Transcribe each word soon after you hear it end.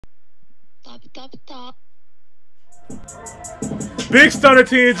Top. Big Stunner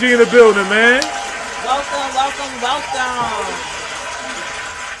TNG in the building, man. Welcome.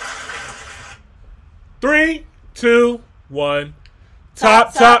 3, 2, 1.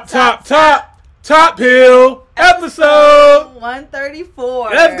 Top Hill episode 134.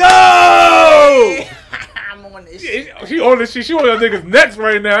 Let's go! I'm on this shit. She on this shit. She on your niggas next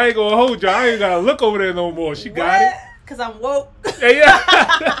right now. I ain't gonna hold you. I ain't gotta look over there no more. She got it. Because I'm woke.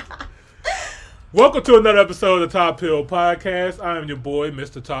 Yeah. Welcome to another episode of the Top Hill Podcast. I am your boy,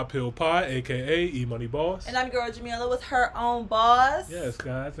 Mr. Top Hill Pie, a.k.a. E-Money Boss. And I'm girl Jamila with her own boss. Yes,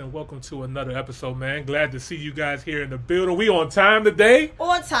 guys, and welcome to another episode, man. Glad to see you guys here in the building. We on time today.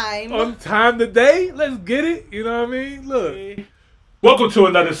 On time. Let's get it. You know what I mean? Look. Welcome to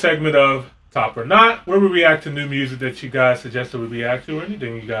another segment of Top or Not, where we react to new music that you guys suggested we react to, or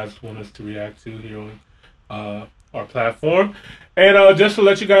anything you guys want us to react to here on our platform. And just to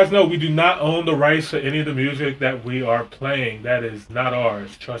let you guys know, we do not own the rights to any of the music that we are playing. That is not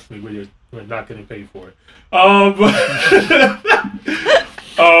ours. Trust me, we're not getting paid for it.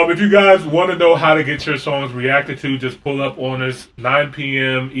 If you guys want to know how to get your songs reacted to, just pull up on us 9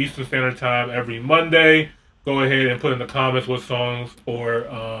 p.m. Eastern Standard Time every Monday. Go ahead and put in the comments what songs or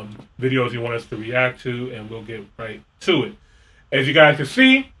videos you want us to react to, and we'll get right to it. As you guys can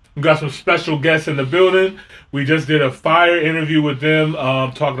see, we got some special guests in the building. We just did a fire interview with them,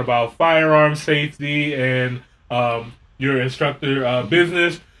 talking about firearm safety and your instructor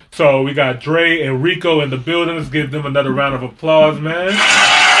business. So we got Dre and Rico in the building. Let's give them another round of applause, man.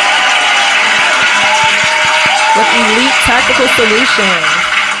 With Elite Tactical Solutions.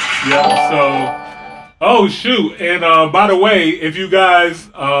 Yeah, so, oh shoot. And by the way, if you guys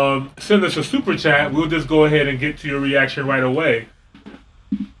send us a super chat, we'll just go ahead and get to your reaction right away.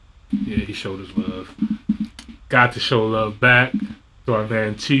 Yeah, he showed us love. Got to show love back to our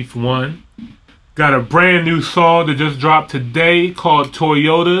man Chief One. Got a brand new song that just dropped today called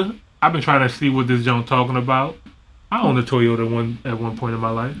Toyota. I've been trying to see what this joint talking about. I owned a Toyota at one point in my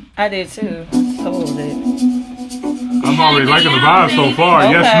life. I did too. Sold it. I'm already liking the vibe so far.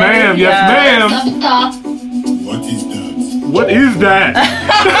 Okay. Yes, ma'am. Yes, ma'am. Top. What is that?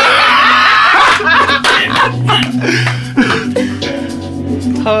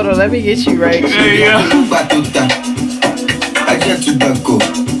 Hold on, let me get you right. Hey, yeah.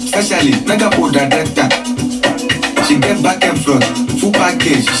 Especially mega powder data. She get back and front, full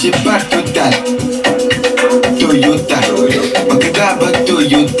package. She bad total. Toyota, Makadaba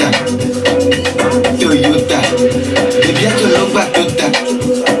Toyota. Baby, I just look back total.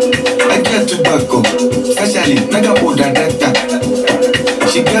 I get tobacco, especially mega powder data.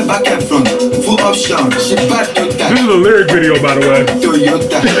 She get back and front, full option. She bad total. This is a lyric video, by the way.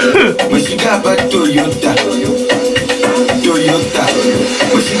 Toyota, when she got back Toyota,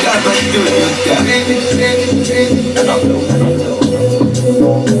 when she got back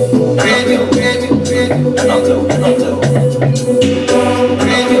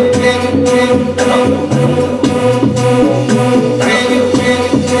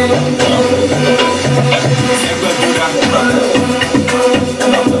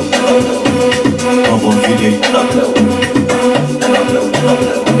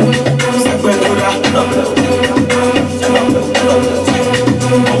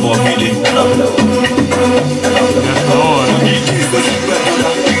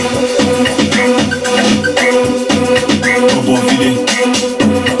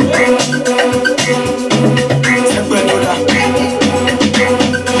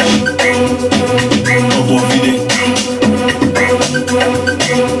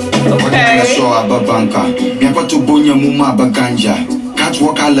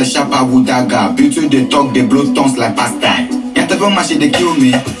beauty they talk, they blow tongues like pasta. Can't ever mash it, they kill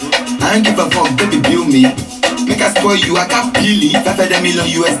me. I don't give a fuck, baby, bill me. Make I spoil you, I can't peel it. $500 million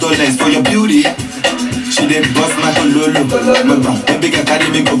US for your beauty. She dey boss my cololo. Magba, baby, can carry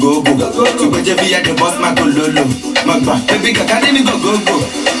me go. So when you be at the boss my cololo. Magba, baby, can carry me go.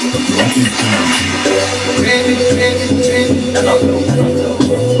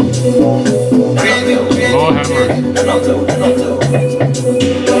 Lord have mercy.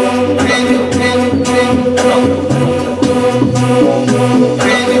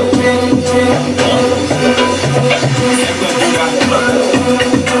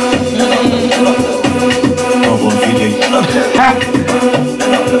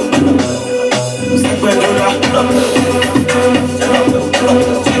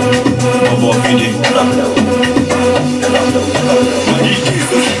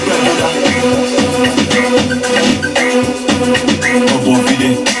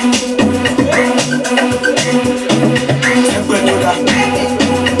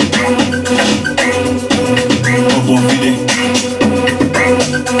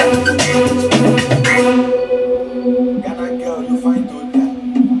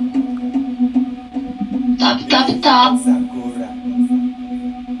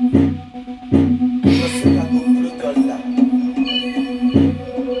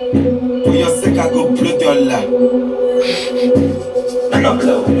 Ebola.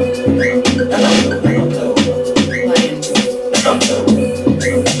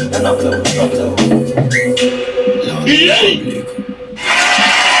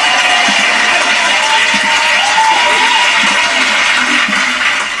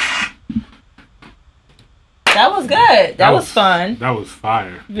 That was good. That was fun. That was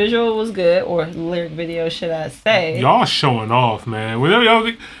fire. Visual was good, or lyric video, should I say? Y'all showing off, man. Whenever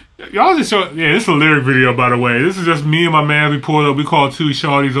y'all just show. Yeah, this is a lyric video, by the way. This is just me and my man. We pulled up. We called two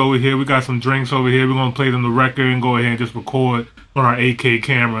shorties over here. We got some drinks over here. We're gonna play them the record and go ahead and just record on our 8K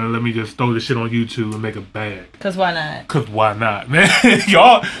camera. And let me just throw this shit on YouTube and make a bag. Cause why not? Cause why not, man?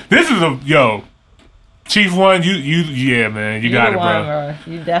 Y'all, this is Chief One, yeah, man, you got it, bro.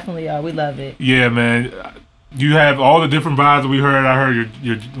 You definitely are. We love it. Yeah, man. You have all the different vibes that we heard. I heard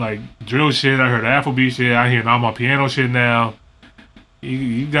your like drill shit. I heard Afrobeat shit. I hear all my piano shit now.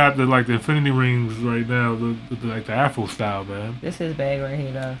 You got the infinity rings right now, the Afro style, man. This is bag right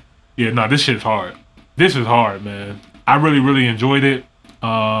here, though. Yeah, no, this shit's hard. This is hard, man. I really, really enjoyed it.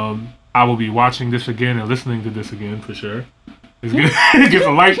 I will be watching this again and listening to this again for sure. It's good. It gets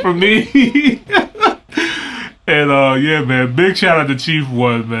a like from me. And yeah, man, big shout out to Chief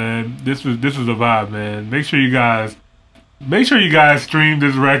One, man. This was a vibe, man. Make sure you guys stream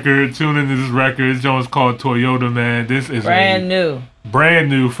this record, tune into this record. This joint's called Toyota, man. This is brand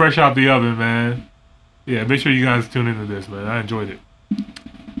new, fresh out the oven, man. Yeah, make sure you guys tune into this, man. I enjoyed it.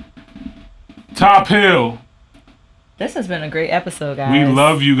 Top Hill. This has been a great episode, guys. We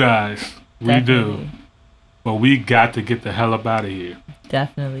love you guys. Definitely. We do. But we got to get the hell up out of here.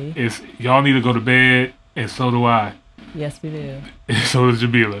 Definitely. Y'all need to go to bed. And so do I. Yes, we do. And so does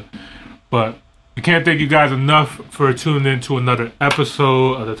Jamila. But we can't thank you guys enough for tuning in to another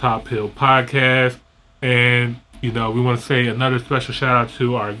episode of the Top Hill Podcast. And, we want to say another special shout out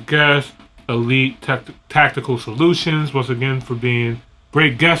to our guest, Elite Tactical Solutions, once again for being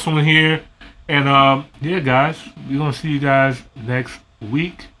great guests on here. And, yeah, guys, we're going to see you guys next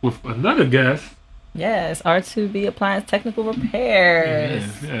week with another guest. Yes, R2B Appliance Technical Repairs.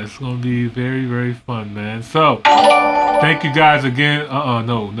 Yeah, it's going to be very, very fun, man. So, thank you guys again.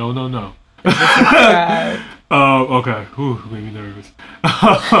 No. Okay. Ooh, made me nervous.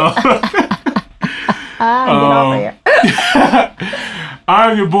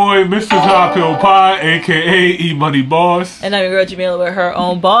 I'm your boy, Mr. Top Hill Pie, a.k.a. E-Money Boss. And I'm your girl, Jamila, with her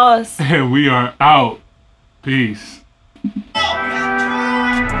own boss. And we are out. Peace. Hill,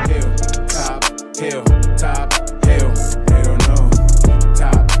 top, hill.